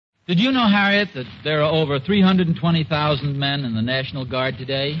Did you know, Harriet, that there are over 320,000 men in the National Guard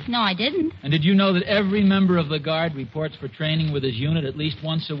today? No, I didn't. And did you know that every member of the Guard reports for training with his unit at least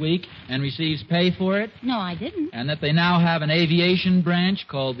once a week and receives pay for it? No, I didn't. And that they now have an aviation branch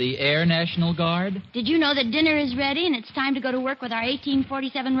called the Air National Guard? Did you know that dinner is ready and it's time to go to work with our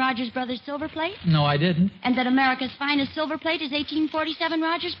 1847 Rogers Brothers silver plate? No, I didn't. And that America's finest silver plate is 1847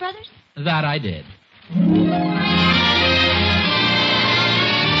 Rogers Brothers? That I did.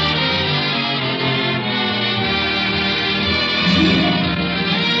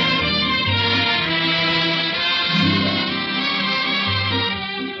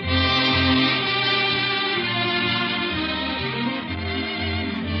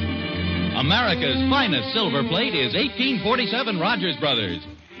 America's finest silver plate is 1847 Rogers Brothers.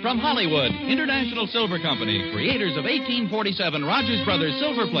 From Hollywood, International Silver Company, creators of 1847 Rogers Brothers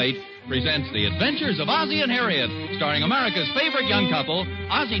Silver Plate, presents The Adventures of Ozzie and Harriet, starring America's favorite young couple,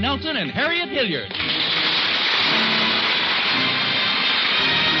 Ozzie Nelson and Harriet Hilliard.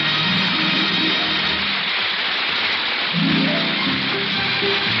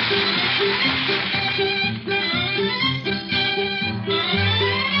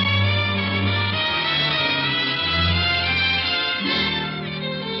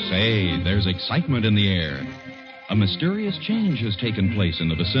 Say, there's excitement in the air. A mysterious change has taken place in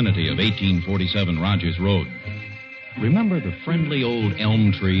the vicinity of 1847 Rogers Road. Remember the friendly old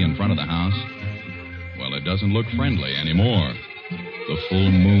elm tree in front of the house? Well, it doesn't look friendly anymore. The full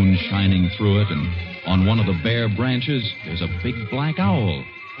moon shining through it, and on one of the bare branches, there's a big black owl.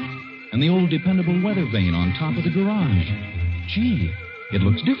 And the old dependable weather vane on top of the garage. Gee, it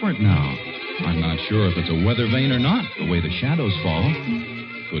looks different now. I'm not sure if it's a weather vane or not, the way the shadows fall.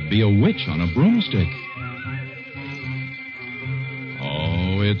 Could be a witch on a broomstick.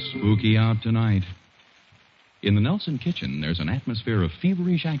 Oh, it's spooky out tonight. In the Nelson kitchen, there's an atmosphere of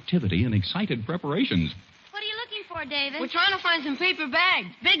feverish activity and excited preparations. What are you looking for, David? We're trying to find some paper bags,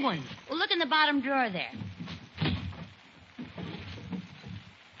 big ones. Well, look in the bottom drawer there.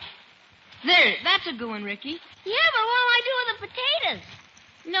 There, that's a good one, Ricky. Yeah, but what do I do with the potatoes?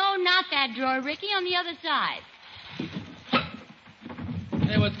 No, not that drawer, Ricky, on the other side.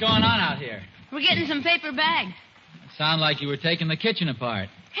 Hey, what's going on out here? We're getting some paper bags. Sound like you were taking the kitchen apart.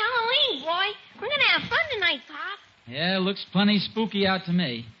 Halloween, boy. We're going to have fun tonight, Pop. Yeah, looks plenty spooky out to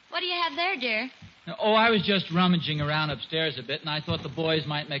me. What do you have there, dear? Oh, I was just rummaging around upstairs a bit, and I thought the boys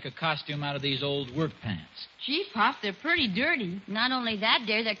might make a costume out of these old work pants. Gee, Pop, they're pretty dirty. Not only that,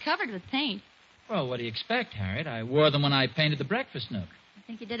 dear, they're covered with paint. Well, what do you expect, Harriet? I wore them when I painted the breakfast nook. I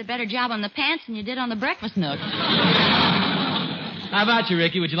think you did a better job on the pants than you did on the breakfast nook. How about you,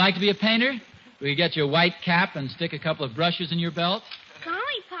 Ricky? Would you like to be a painter? We could get you a white cap and stick a couple of brushes in your belt.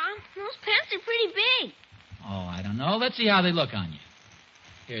 Golly, Pop, those pants are pretty big. Oh, I don't know. Let's see how they look on you.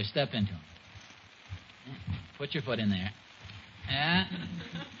 Here, step into them. Put your foot in there. Yeah.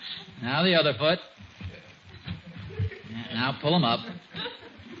 Now the other foot. Yeah, now pull them up.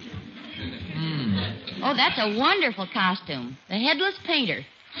 Oh, that's a wonderful costume. The Headless Painter.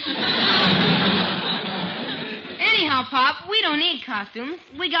 Anyhow, Pop, we don't need costumes.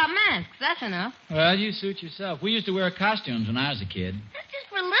 We got masks. That's enough. Well, you suit yourself. We used to wear costumes when I was a kid. That's just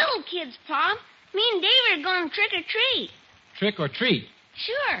for little kids, Pop. Me and David are going trick or treat. Trick or treat?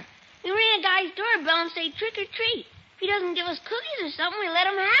 Sure. We ring a guy's doorbell and say trick or treat. If he doesn't give us cookies or something, we let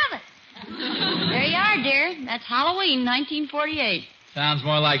him have it. There you are, dear. That's Halloween, 1948. Sounds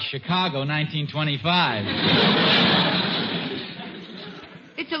more like Chicago, 1925.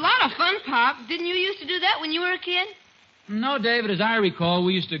 It's a lot of fun, Pop. Didn't you used to do that when you were a kid? No, David, as I recall,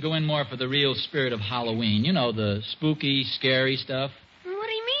 we used to go in more for the real spirit of Halloween. You know, the spooky, scary stuff. What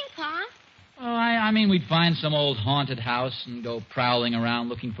do you mean, Pop? Oh, I mean we'd find some old haunted house and go prowling around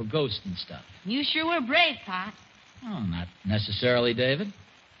looking for ghosts and stuff. You sure were brave, Pop. Oh, not necessarily, David.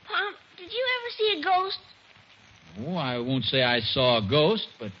 Pop, did you ever see a ghost? Oh, I won't say I saw a ghost,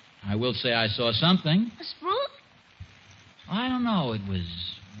 but I will say I saw something. A spook? I don't know. It was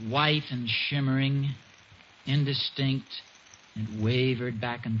white and shimmering, indistinct. It wavered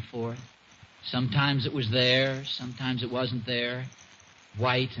back and forth. Sometimes it was there, sometimes it wasn't there.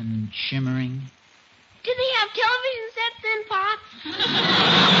 White and shimmering. Did they have television sets then, Pop?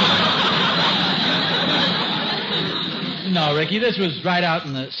 No, Ricky, this was right out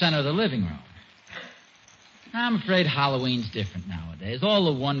in the center of the living room. I'm afraid Halloween's different nowadays.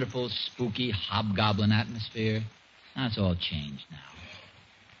 All the wonderful, spooky, hobgoblin atmosphere, that's all changed now.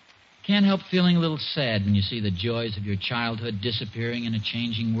 Can't help feeling a little sad when you see the joys of your childhood disappearing in a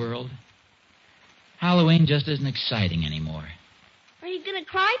changing world. Halloween just isn't exciting anymore. Are you going to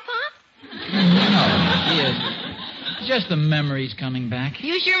cry, Pop? It's just the memories coming back.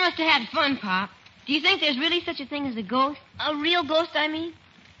 You sure must have had fun, Pop. Do you think there's really such a thing as a ghost? A real ghost, I mean?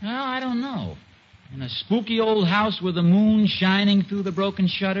 Well, I don't know. In a spooky old house with the moon shining through the broken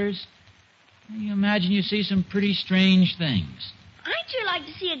shutters, you imagine you see some pretty strange things. I'd sure like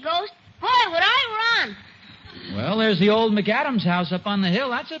to see a ghost. Boy, would I run. Well, there's the old McAdams house up on the hill.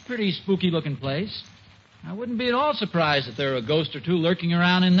 That's a pretty spooky-looking place. I wouldn't be at all surprised if there were a ghost or two lurking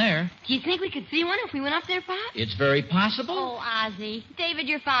around in there. Do you think we could see one if we went up there, Pop? It's very possible. Oh, Ozzie. David,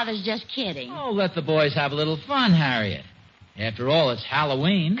 your father's just kidding. Oh, let the boys have a little fun, Harriet. After all, it's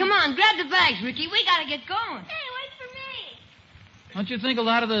Halloween. Come on, grab the bags, Ricky. We gotta get going. Hey, wait for me. Don't you think a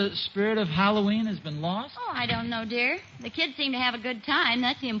lot of the spirit of Halloween has been lost? Oh, I don't know, dear. The kids seem to have a good time.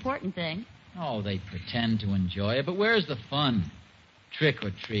 That's the important thing. Oh, they pretend to enjoy it, but where's the fun? Trick or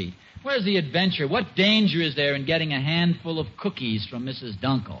treat. Where's the adventure? What danger is there in getting a handful of cookies from Mrs.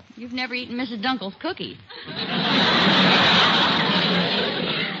 Dunkel? You've never eaten Mrs. Dunkel's cookies.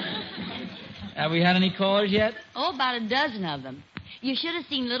 Have we had any callers yet? Oh, about a dozen of them. You should have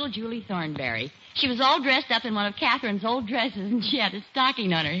seen little Julie Thornberry. She was all dressed up in one of Catherine's old dresses, and she had a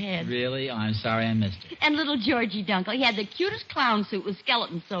stocking on her head. Really? Oh, I'm sorry I missed it. And little Georgie Dunkel, he had the cutest clown suit with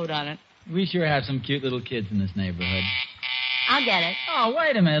skeletons sewed on it. We sure have some cute little kids in this neighborhood. I'll get it. Oh,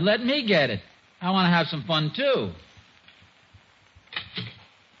 wait a minute. Let me get it. I want to have some fun, too.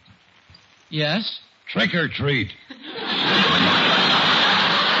 Yes? Trick or treat.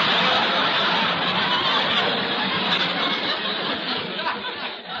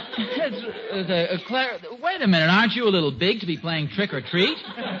 Wait a minute. Aren't you a little big to be playing trick or treat?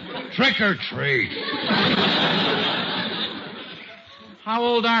 Trick or treat. How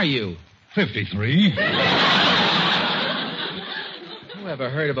old are you? 53. Who ever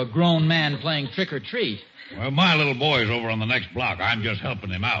heard of a grown man playing trick or treat? Well, my little boy's over on the next block. I'm just helping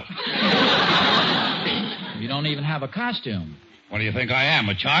him out. You don't even have a costume. What do you think I am,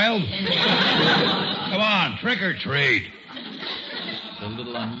 a child? Come on, trick or treat. It's a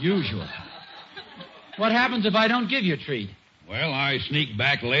little unusual. What happens if I don't give you a treat? Well, I sneak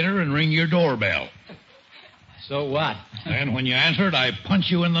back later and ring your doorbell. So what? Then when you answer it, I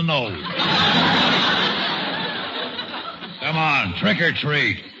punch you in the nose. Come on, trick or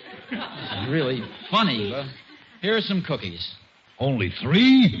treat. This is really funny. Here are some cookies. Only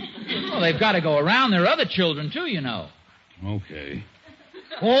 3? Well, they've got to go around. There are other children, too, you know. Okay.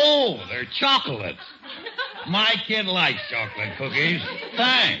 Oh, they're chocolates. My kid likes chocolate cookies.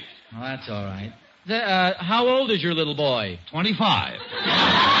 Thanks. Well, that's all right. How old is your little boy? 25.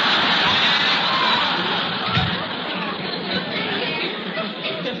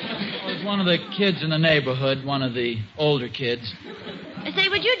 Well, one of the kids in the neighborhood, one of the older kids. Say,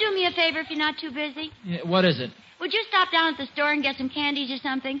 would you do me a favor if you're not too busy? Yeah, what is it? Would you stop down at the store and get some candies or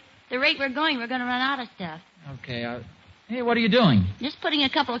something? The rate we're going to run out of stuff. Okay, Hey, what are you doing? Just putting a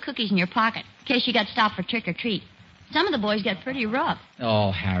couple of cookies in your pocket, in case you got stopped for trick or treat. Some of the boys get pretty rough.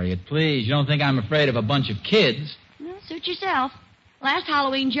 Oh, Harriet, please. You don't think I'm afraid of a bunch of kids? Well, suit yourself. Last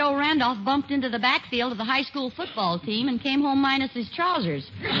Halloween, Joe Randolph bumped into the backfield of the high school football team and came home minus his trousers.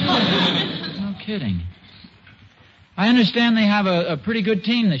 No kidding. I understand they have a pretty good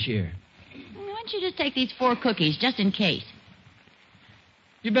team this year. Why don't you just take these 4 cookies, just in case?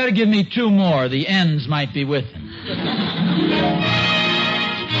 You better give me 2 more. The ends might be with them.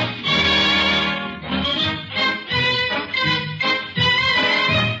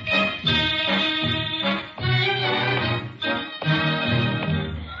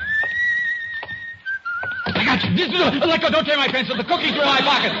 I got you. Let go. Don't tear my pencil. The cookies are in my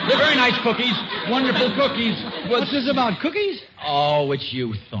pocket. They're very nice cookies. Wonderful cookies. What's this about cookies? Oh, it's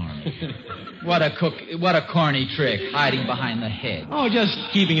you, Thorny. What a corny trick, hiding behind the head. Oh, just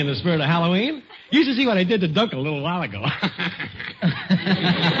keeping in the spirit of Halloween. You should see what I did to Dunkel a little while ago.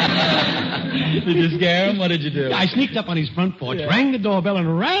 Did you scare him? What did you do? I sneaked up on his front porch, rang the doorbell,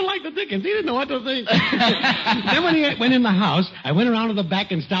 and ran like the dickens. He didn't know what to think. Then when he went in the house, I went around to the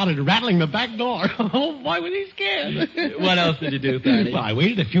back and started rattling the back door. Oh, boy, was he scared. What else did you do, Thorny? Well, I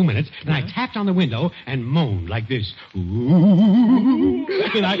waited a few minutes, then I tapped on the window and moaned like this. Ooh.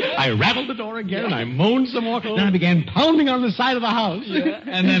 And I rattled the door again, and I moaned some more. Then I began pounding on the side of the house. Yeah.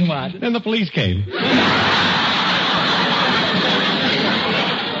 And then what? Then the police came. That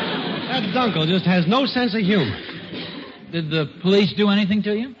Dunkel just has no sense of humor. Did the police do anything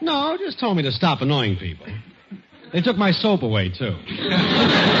to you? No, just told me to stop annoying people. They took my soap away, too.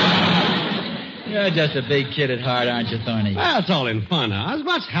 You're just a big kid at heart, aren't you, Thorny? Well, it's all in fun, Oz.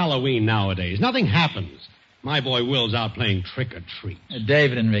 What's Halloween nowadays? Nothing happens. My boy Will's out playing trick or treat.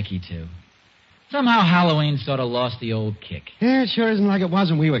 David and Ricky, too. Somehow Halloween sort of lost the old kick. Yeah, it sure isn't like it was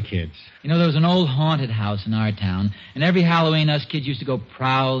when we were kids. You know, there was an old haunted house in our town, and every Halloween us kids used to go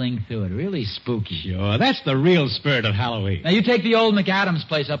prowling through it. Really spooky. Sure, that's the real spirit of Halloween. Now, you take the old McAdams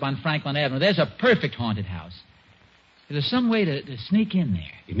place up on Franklin Avenue. There's a perfect haunted house. There's some way to sneak in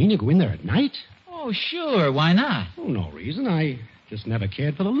there. You mean you go in there at night? Oh, sure. Why not? Oh, no reason. I just never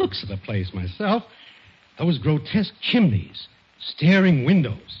cared for the looks of the place myself. Those grotesque chimneys, staring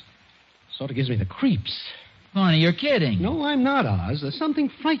windows. Sort of gives me the creeps. Barney, you're kidding. No, I'm not, Oz. There's something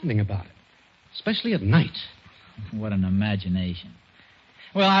frightening about it. Especially at night. What an imagination.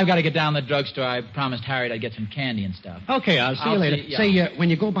 Well, I've got to get down to the drugstore. I promised Harriet I'd get some candy and stuff. Okay, Oz. See you later. Say,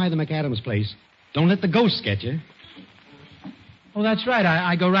 when you go by the McAdams place, don't let the ghosts get you. Oh, that's right.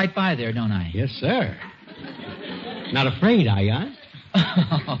 I go right by there, don't I? Yes, sir. Not afraid, are you, Oz?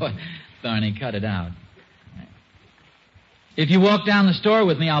 Oh, Barney, cut it out. If you walk down the store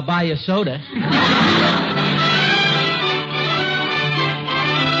with me, I'll buy you a soda. Hey,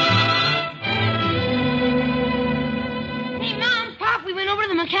 Mom, Pop, we went over to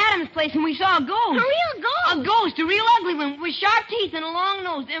the McAdams place and we saw a ghost. A real ghost? A ghost, a real ugly one, with sharp teeth and a long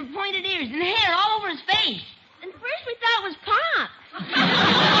nose and pointed ears and hair all over his face. And first we thought it was Pop.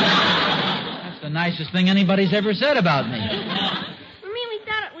 That's the nicest thing anybody's ever said about me. We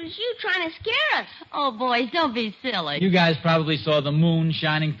thought it was you trying to scare us. Oh, boys, don't be silly. You guys probably saw the moon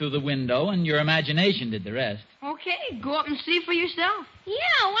shining through the window, and your imagination did the rest. Okay, go up and see for yourself.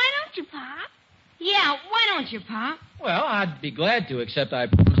 Yeah, why don't you, Pop? Yeah, why don't you, Pop? Well, I'd be glad to, except I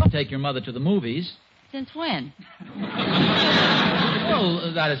promised to take your mother to the movies. Since when?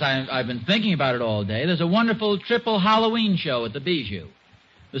 Well, that is, I've been thinking about it all day. There's a wonderful triple Halloween show at the Bijou.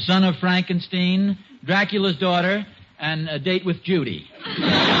 The Son of Frankenstein, Dracula's Daughter, and A Date with Judy.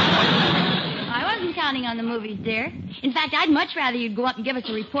 I wasn't counting on the movies, dear. In fact, I'd much rather you'd go up and give us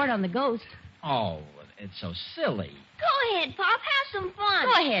a report on the ghost. Oh, it's so silly. Go ahead, Pop. Have some fun.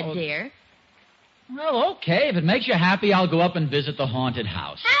 Go ahead, dear. Well, okay. If it makes you happy, I'll go up and visit the haunted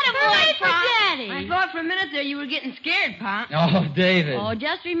house. Hooray for Pop. Daddy! I thought for a minute there you were getting scared, Pop. Oh, David. Oh,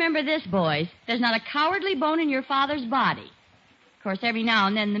 just remember this, boys. There's not a cowardly bone in your father's body. Of course, every now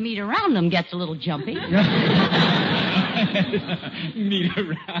and then the meat around them gets a little jumpy. Meet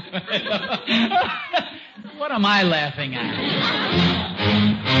around. What am I laughing at?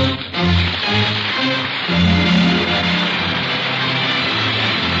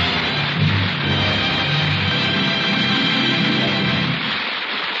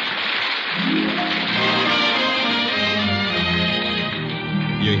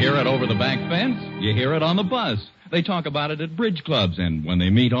 You hear it over the back fence. You hear it on the bus. They talk about it at bridge clubs and when they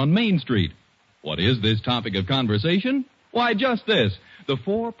meet on Main Street. What is this topic of conversation? Why, just this. The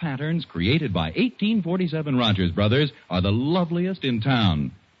 4 patterns created by 1847 Rogers Brothers are the loveliest in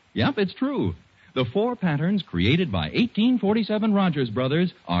town. Yep, it's true. The 4 patterns created by 1847 Rogers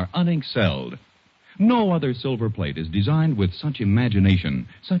Brothers are unexcelled. No other silver plate is designed with such imagination,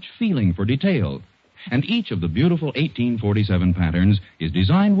 such feeling for detail. And each of the beautiful 1847 patterns is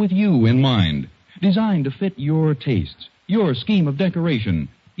designed with you in mind, designed to fit your tastes, your scheme of decoration,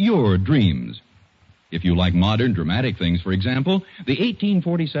 your dreams. If you like modern, dramatic things, for example, the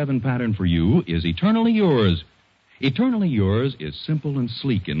 1847 pattern for you is Eternally Yours. Eternally Yours is simple and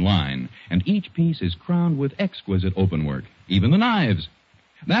sleek in line, and each piece is crowned with exquisite openwork, even the knives.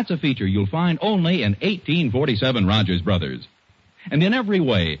 That's a feature you'll find only in 1847 Rogers Brothers. And in every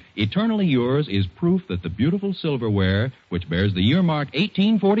way, Eternally Yours is proof that the beautiful silverware, which bears the year mark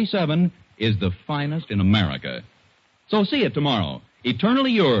 1847, is the finest in America. So see it tomorrow.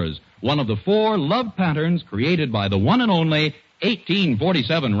 Eternally Yours, one of the 4 love patterns created by the one and only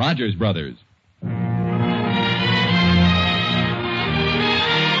 1847 Rogers Brothers.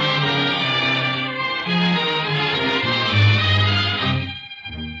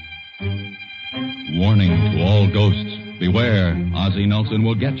 Warning to all ghosts. Beware, Ozzie Nelson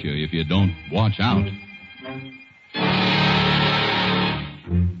will get you if you don't watch out.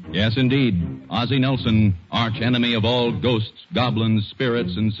 Yes, indeed. Ozzie Nelson, arch enemy of all ghosts, goblins,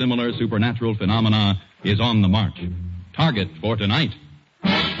 spirits, and similar supernatural phenomena, is on the march. Target for tonight.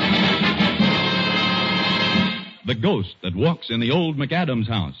 The ghost that walks in the old McAdams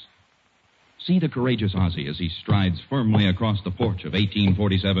house. See the courageous Ozzie as he strides firmly across the porch of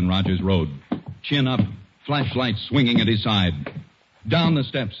 1847 Rogers Road. Chin up, flashlight swinging at his side. Down the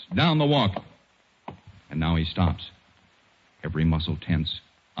steps, down the walk. And now he stops. Every muscle tense,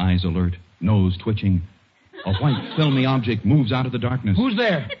 eyes alert, nose twitching. A white, filmy object moves out of the darkness. Who's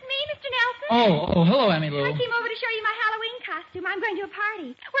there? It's me, Mr. Nelson. Oh, hello, Emmy Lou. I came over to show you my Halloween costume. I'm going to a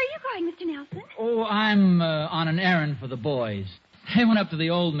party. Where are you going, Mr. Nelson? Oh, I'm on an errand for the boys. They went up to the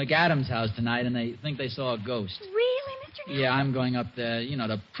old McAdams house tonight, and they think they saw a ghost. Really, Mr. Nelson? Yeah, I'm going up there,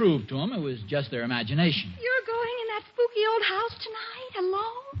 to prove to them it was just their imagination. You're going in that spooky old house tonight,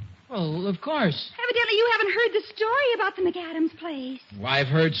 alone? Well, of course. Evidently you haven't heard the story about the McAdams place. Well, I've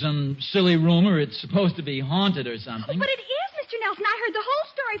heard some silly rumor it's supposed to be haunted or something. But it is, Mr. Nelson. I heard the whole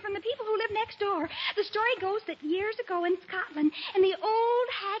story from the people who live next door. The story goes that years ago in Scotland, in the old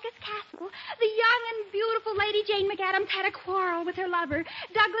Haggis Castle, the young and beautiful Lady Jane McAdams had a quarrel with her lover,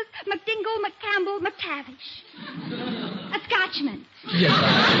 Douglas McDingle McCampbell McTavish. A Scotchman.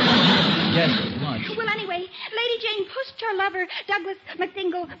 Yes, as much. Well, anyway, Lady Jane pushed her lover, Douglas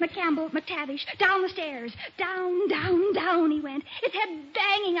McDingle McCampbell McTavish, down the stairs. Down, down, down he went, his head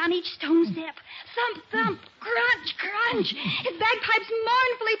banging on each stone step. Thump, thump, crunch, crunch. His bagpipes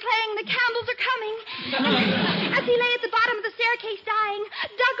mournfully playing, the Campbells are coming. As he lay at the bottom of the staircase dying,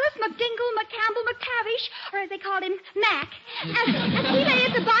 Douglas McDingle McCampbell McTavish, or as they called him, Mac, as he lay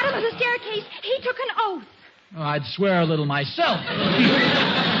at the bottom of the staircase, he took an oath. Oh, I'd swear a little myself.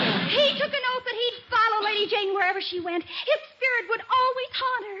 He took an oath that he'd follow Lady Jane wherever she went. His spirit would always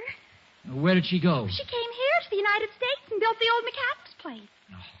haunt her. Where did she go? She came here to the United States and built the old McAdams place.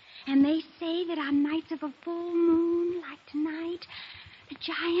 Oh. And they say that on nights of a full moon like tonight, the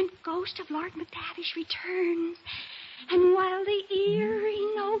giant ghost of Lord McTavish returns. And while the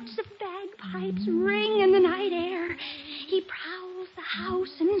eerie notes of bagpipes ring in the night air, he prowls the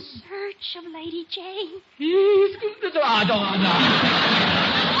house in search of Lady Jane.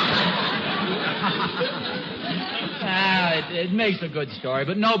 It makes a good story,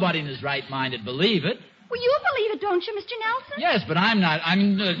 but nobody in his right mind would believe it. Well, you believe it, don't you, Mr. Nelson? Yes, but I'm not.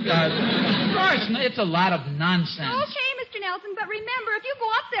 Of course, it's a lot of nonsense. Okay, Mr. Nelson, but remember, if you go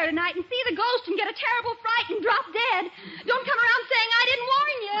up there tonight and see the ghost and get a terrible fright and drop dead, don't come around saying I didn't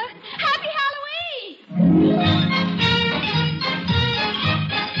warn you. Happy Halloween!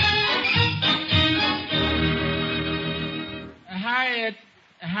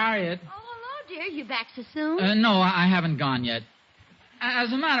 Harriet. Oh, hello, dear. You back so soon? No, I haven't gone yet.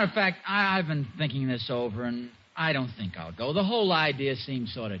 As a matter of fact, I've been thinking this over, and I don't think I'll go. The whole idea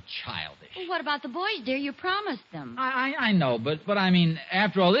seems sort of childish. Well, what about the boys, dear? You promised them. I know, but I mean,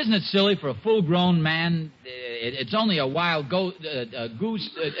 after all, isn't it silly for a full-grown man? It's only a wild goose.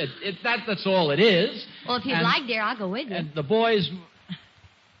 That's all it is. Well, if you'd like, dear, I'll go with you. The boys...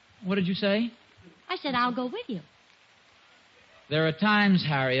 What did you say? I said I'll go with you. There are times,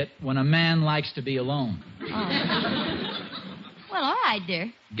 Harriet, when a man likes to be alone. Oh. Well, all right, dear.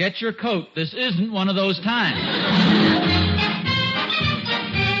 Get your coat. This isn't one of those times.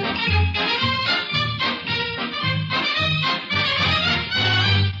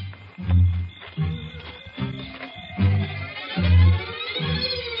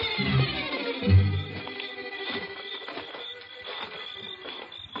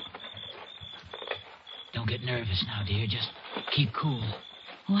 Don't get nervous now, dear. Just keep cool.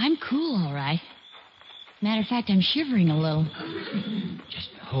 Oh, I'm cool, all right. Matter of fact, I'm shivering a little. Just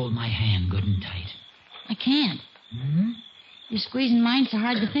hold my hand good and tight. I can't. Hmm? You're squeezing mine so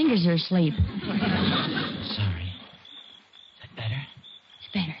hard the fingers are asleep. Sorry. Is that better?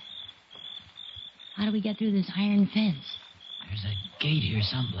 It's better. How do we get through this iron fence? There's a gate here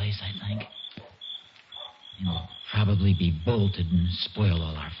someplace, I think. It'll probably be bolted and spoil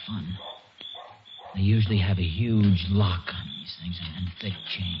all our fun. They usually have a huge lock on these things and thick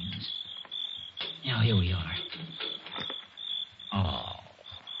chains. Now, here we are. Oh.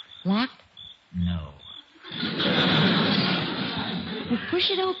 Locked? No. Well, push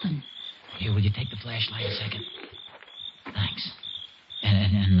it open. Here, will you take the flashlight a second? Thanks.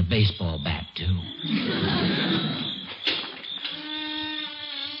 And the baseball bat, too.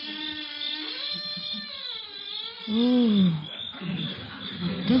 Ooh.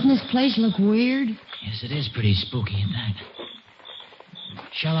 Doesn't this place look weird? Yes, it is pretty spooky, isn't that?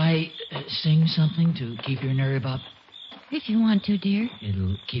 Shall I sing something to keep your nerve up? If you want to, dear.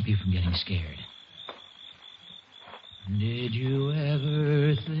 It'll keep you from getting scared. Did you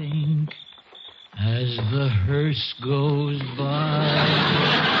ever think, as the hearse goes by,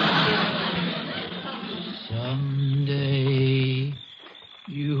 someday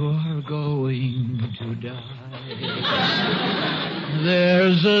you are going to die?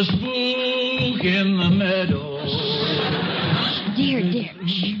 There's a spook in the meadow. Dear.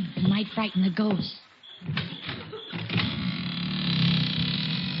 Shh. It might frighten the ghosts.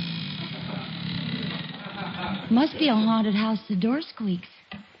 Must be a haunted house. The door squeaks.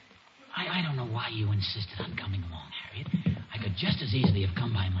 I don't know why you insisted on coming along, Harriet. I could just as easily have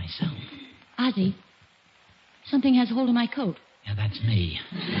come by myself. Ozzie, something has hold of my coat. Yeah, that's me.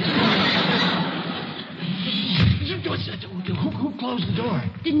 Who closed the door?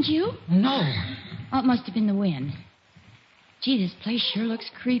 Didn't you? No. Oh, it must have been the wind. Gee, this place sure looks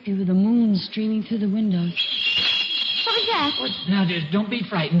creepy with the moon streaming through the windows. What was that? Now, don't be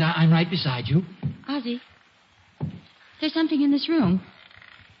frightened. I'm right beside you. Ozzie, there's something in this room.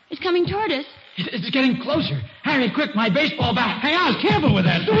 It's coming toward us. It's getting closer. Harriet, quick, my baseball bat. Hey, Oz, careful with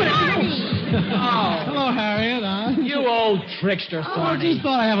that. Do it. Oh. Hello, Harriet. You old trickster, I Thorny. just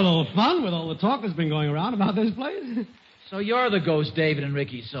thought I'd have a little fun with all the talk that's been going around about this place. So you're the ghost David and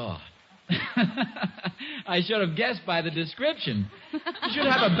Ricky saw. I should have guessed by the description. You should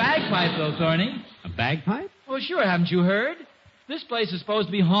have a bagpipe, though, Thorny. A bagpipe? Well, sure, haven't you heard? This place is supposed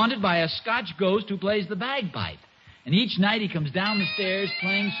to be haunted by a Scotch ghost who plays the bagpipe. And each night he comes down the stairs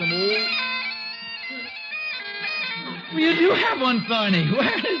playing some old... Well, you do have one, Thorny.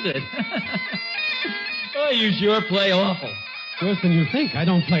 Where is it? Oh, you sure play awful. Worse than you think. I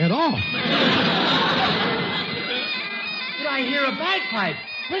don't play at all. But I hear a bagpipe.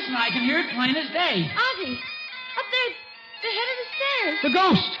 Listen, I can hear it plain as day. Ozzie, up there, the head of the stairs. The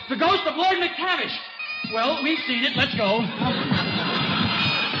ghost. The ghost of Lord McTavish. Well, we've seen it. Let's go.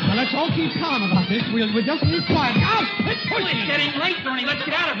 Now, let's all keep calm about this. We'll just be quiet. Oz, let's push It's getting late, Thorny. Let's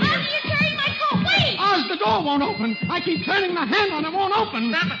get out of here. Ozzie, you're carrying my coat. Wait! Oz, the door won't open. I keep turning the handle and it won't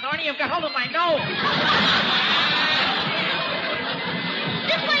open. Stop it, Thorny. You've got hold of my nose.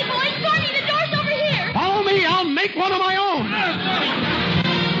 This way, boys. Thorny, the door's over here. Follow me. I'll make one of my own.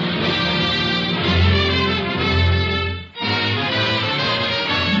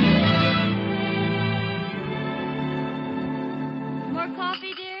 More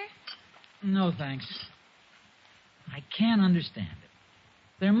coffee, dear? No, thanks. I can't understand it.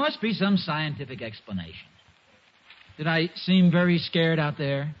 There must be some scientific explanation. Did I seem very scared out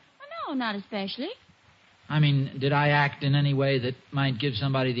there? No, not especially. I mean, did I act in any way that might give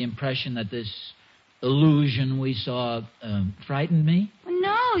somebody the impression that this illusion we saw frightened me?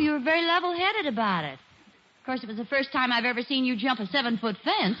 No, you were very level-headed about it. Of course, it was the first time I've ever seen you jump a 7-foot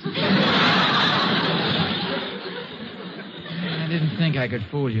fence. I didn't think I could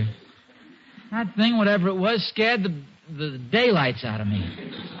fool you. That thing, whatever it was, scared the daylights out of me.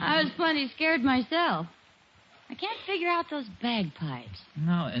 I was plenty scared myself. I can't figure out those bagpipes.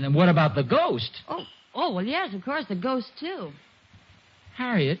 No, and then what about the ghost? Oh, well, yes, of course, the ghost, too.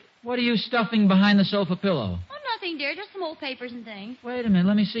 Harriet, what are you stuffing behind the sofa pillow? Oh, nothing, dear, just some old papers and things. Wait a minute,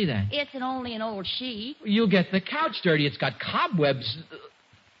 let me see that. It's only an old sheet. You'll get the couch dirty. It's got cobwebs.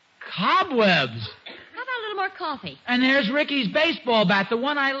 Cobwebs! How about a little more coffee? And there's Ricky's baseball bat, the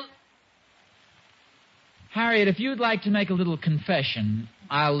one I... Harriet, if you'd like to make a little confession,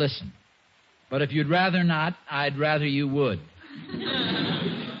 I'll listen. But if you'd rather not, I'd rather you would.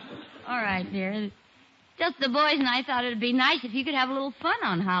 All right, dear. Just the boys and I thought it'd be nice if you could have a little fun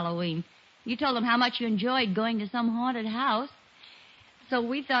on Halloween. You told them how much you enjoyed going to some haunted house. So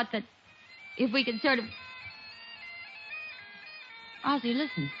we thought that if we could sort of... Ozzie,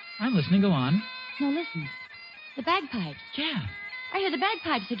 listen. I'm listening. Go on. No, listen. The bagpipes. Yeah. I hear the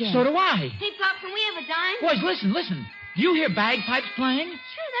bagpipes again. So do I. Hey, Pop, can we have a dime? Boys, listen. Do you hear bagpipes playing?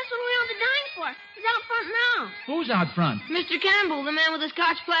 Sure, that's what we want the dime for. He's out front now. Who's out front? Mr. Campbell, the man with the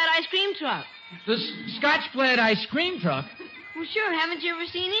Scotch plaid ice cream truck. The Scotch plaid ice cream truck. Well, sure. Haven't you ever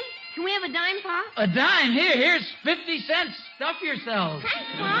seen him? Can we have a dime, Pop? A dime. Here's 50 cents. Stuff yourselves.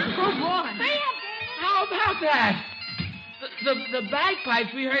 Thanks, Pop. Oh, boy. Hurry up, Daddy. How about that? The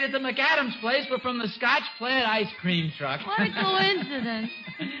bagpipes we heard at the McAdams place were from the Scotch plaid ice cream truck. What a coincidence.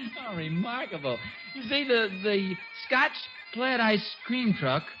 Oh, remarkable. You see, the Scotch plaid ice cream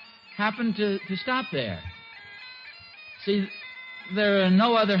truck happened to stop there. See, there are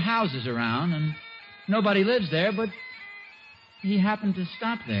no other houses around, and nobody lives there, but he happened to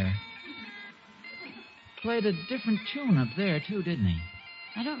stop there. Played a different tune up there, too, didn't he?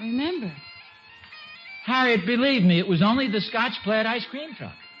 I don't remember. Harriet, believe me, it was only the Scotch plaid ice cream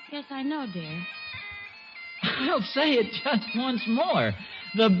truck. Yes, I know, dear. I'll say it just once more.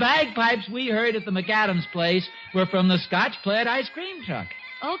 The bagpipes we heard at the McAdams place were from the Scotch plaid ice cream truck.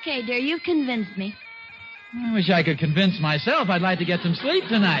 Okay, dear, you've convinced me. I wish I could convince myself. I'd like to get some sleep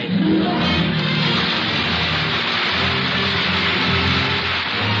tonight.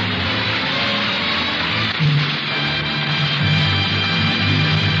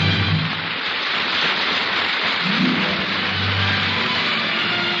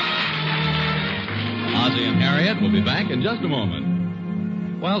 Ozzie and Harriet will be back in just a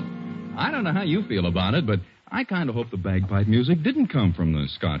moment. Well, I don't know how you feel about it, but I kind of hope the bagpipe music didn't come from the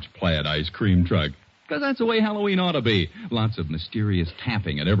Scotch plaid ice cream truck. Because that's the way Halloween ought to be. Lots of mysterious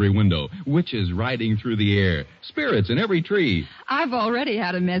tapping at every window, witches riding through the air, spirits in every tree. I've already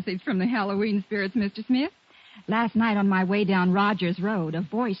had a message from the Halloween spirits, Mr. Smith. Last night on my way down Rogers Road, a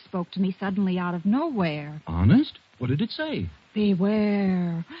voice spoke to me suddenly out of nowhere. Honest? What did it say?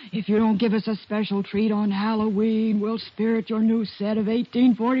 Beware. If you don't give us a special treat on Halloween, we'll spirit your new set of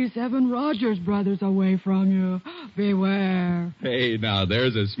 1847 Rogers Brothers away from you. Beware. Hey, now,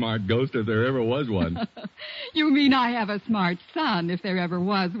 there's a smart ghost if there ever was one. You mean I have a smart son, if there ever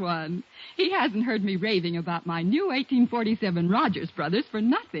was one. He hasn't heard me raving about my new 1847 Rogers Brothers for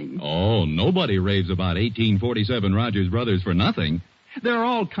nothing. Oh, nobody raves about 1847 Rogers Brothers for nothing. There are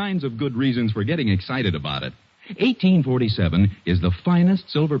all kinds of good reasons for getting excited about it. 1847 is the finest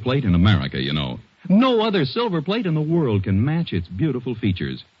silver plate in America, you know. No other silver plate in the world can match its beautiful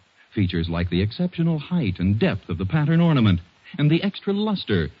features. Features like the exceptional height and depth of the pattern ornament, and the extra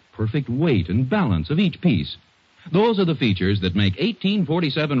luster, perfect weight, and balance of each piece. Those are the features that make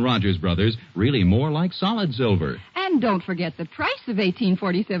 1847 Rogers Brothers really more like solid silver. And don't forget the price of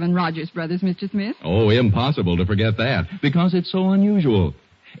 1847 Rogers Brothers, Mr. Smith. Oh, impossible to forget that, because it's so unusual.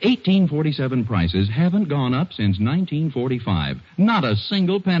 1847 prices haven't gone up since 1945. Not a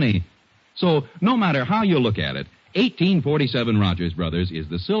single penny. So, no matter how you look at it, 1847 Rogers Brothers is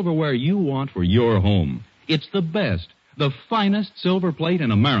the silverware you want for your home. It's the best, the finest silver plate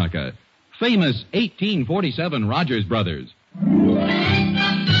in America. Famous 1847 Rogers Brothers.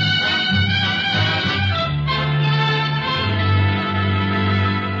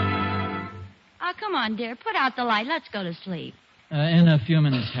 Oh, come on, dear. Put out the light. Let's go to sleep. In a few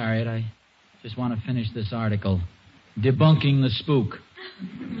minutes, Harriet. I just want to finish this article. Debunking the spook.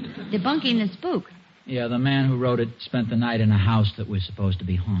 Debunking the spook? Yeah, the man who wrote it spent the night in a house that was supposed to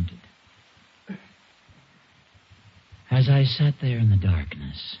be haunted. As I sat there in the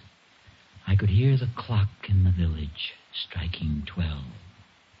darkness, I could hear the clock in the village striking 12.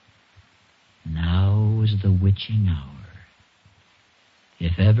 Now was the witching hour.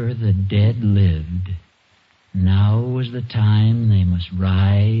 If ever the dead lived, now was the time they must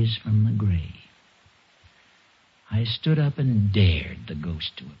rise from the grave. I stood up and dared the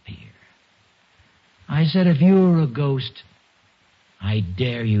ghost to appear. I said, if you were a ghost, I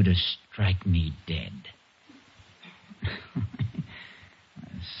dare you to strike me dead.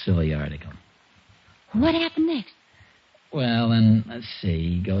 Silly article. What happened next? Well, then, let's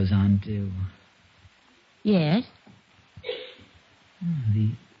see. He goes on to... Yes?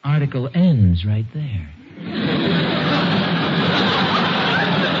 The article ends right there.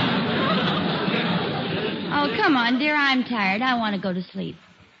 Oh, come on, dear. I'm tired. I want to go to sleep.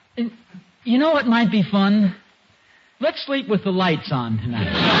 You know what might be fun? Let's sleep with the lights on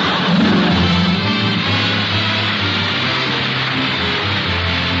tonight.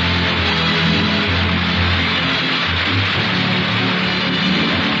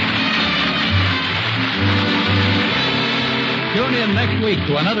 Tune in next week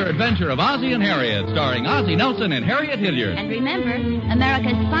to another adventure of Ozzie and Harriet, starring Ozzie Nelson and Harriet Hilliard. And remember,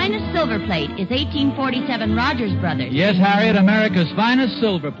 America's finest silver plate is 1847 Rogers Brothers. Yes, Harriet, America's finest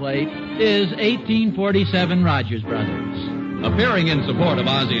silver plate is 1847 Rogers Brothers. Appearing in support of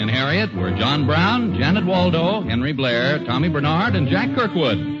Ozzie and Harriet were John Brown, Janet Waldo, Henry Blair, Tommy Bernard, and Jack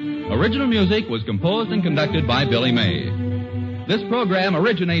Kirkwood. Original music was composed and conducted by Billy May. This program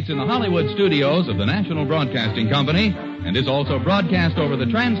originates in the Hollywood studios of the National Broadcasting Company and is also broadcast over the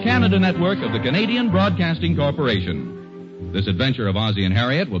Trans-Canada Network of the Canadian Broadcasting Corporation. This adventure of Ozzie and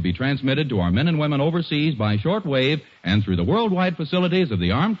Harriet will be transmitted to our men and women overseas by shortwave and through the worldwide facilities of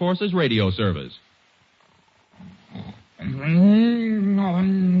the Armed Forces Radio Service.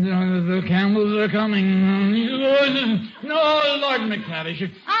 The Campbells are coming. No, Lord McTavish.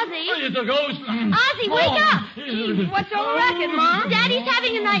 Ozzie! It's a ghost. Ozzie, wake up! Gee, what's all the racket, Mom? Daddy's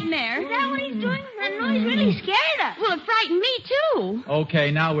having a nightmare. Is that what he's doing? That noise really scared us. Well, it frightened me, too. Okay,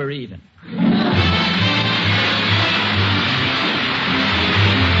 now we're even.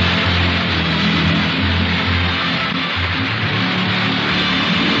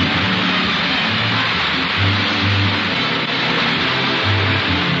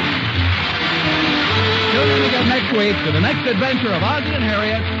 Next week to the next adventure of Ozzie and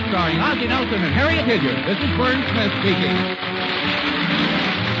Harriet, starring Ozzie Nelson and Harriet Hilliard. This is Vern Smith speaking.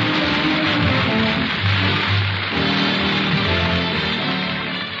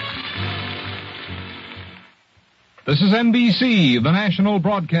 This is NBC, the National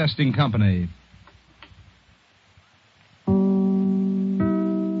Broadcasting Company.